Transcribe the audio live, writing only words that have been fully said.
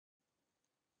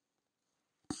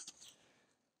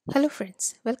Hello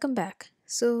friends, welcome back.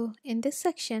 So in this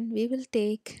section we will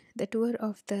take the tour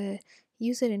of the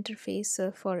user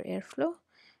interface for Airflow,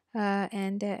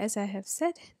 and as I have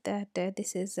said that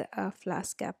this is a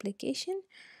Flask application,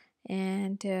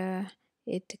 and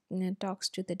it talks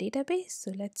to the database.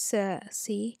 So let's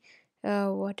see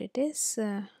what it is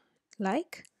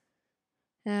like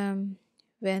um,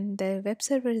 when the web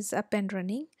server is up and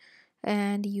running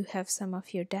and you have some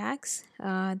of your DAGs.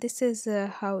 This is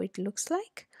how it looks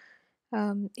like.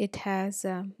 It has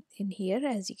in here,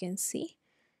 as you can see,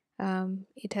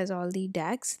 it has all the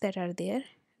DAGs that are there.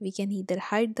 We can either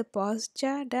hide the paused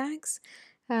DAGs,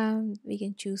 we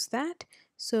can choose that.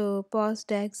 So paused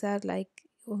DAGs are like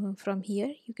from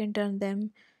here you can turn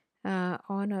them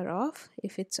on or off.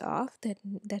 If it's off,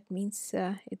 that means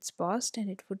it's paused and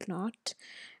it would not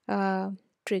uh,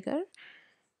 trigger.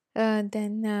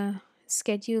 Then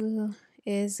schedule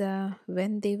is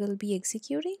when they will be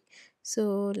executing.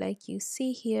 So like you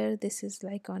see here, this is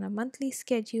like on a monthly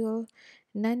schedule.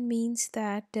 None means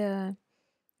that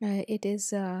it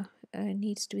is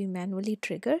needs to be manually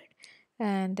triggered,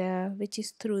 and which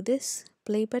is through this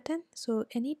play button. So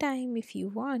anytime if you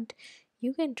want,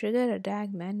 you can trigger a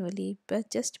DAG manually, but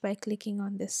just by clicking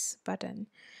on this button,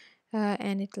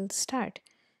 and it will start.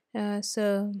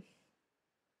 So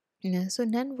yeah, so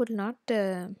none would not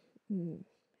mm,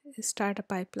 start a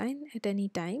pipeline at any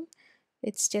time.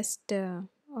 It's just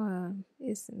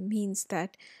is means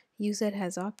that user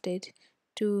has opted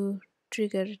to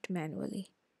trigger it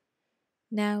manually.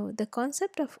 Now the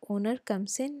concept of owner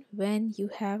comes in when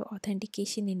you have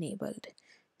authentication enabled.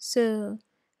 So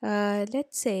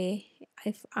let's say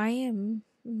if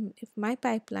my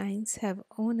pipelines have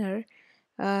owner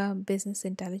business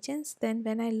intelligence, then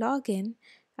when I log in,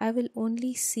 I will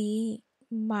only see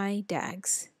my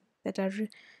DAGs that are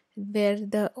where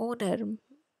the owner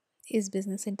is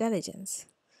business intelligence.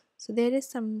 So there is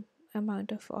some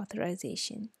amount of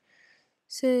authorization.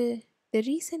 So the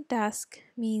recent task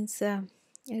means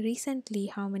recently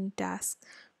how many tasks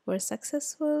were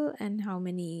successful and how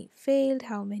many failed,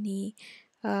 how many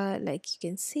like you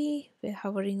can see we're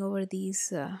hovering over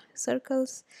these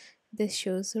circles. This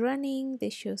shows running,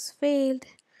 this shows failed.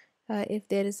 If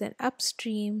there is an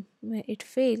upstream it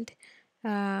failed,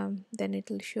 then it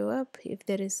will show up. If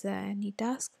there is any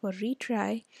task for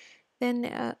retry,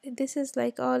 then this is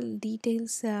like all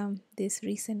details. This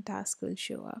recent task will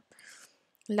show up.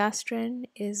 Last run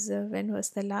is when was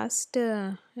the last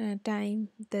time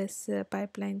this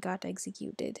pipeline got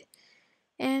executed,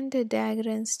 and the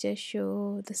diagrams just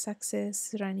show the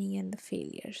success, running, and the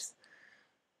failures.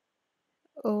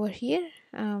 Over here,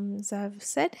 as I've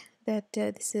said, that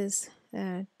this is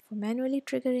for manually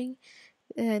triggering.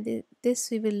 This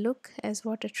we will look as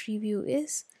what a tree view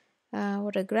is,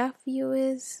 what a graph view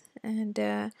is, and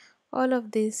all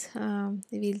of this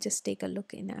we'll just take a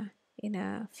look in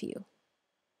a few.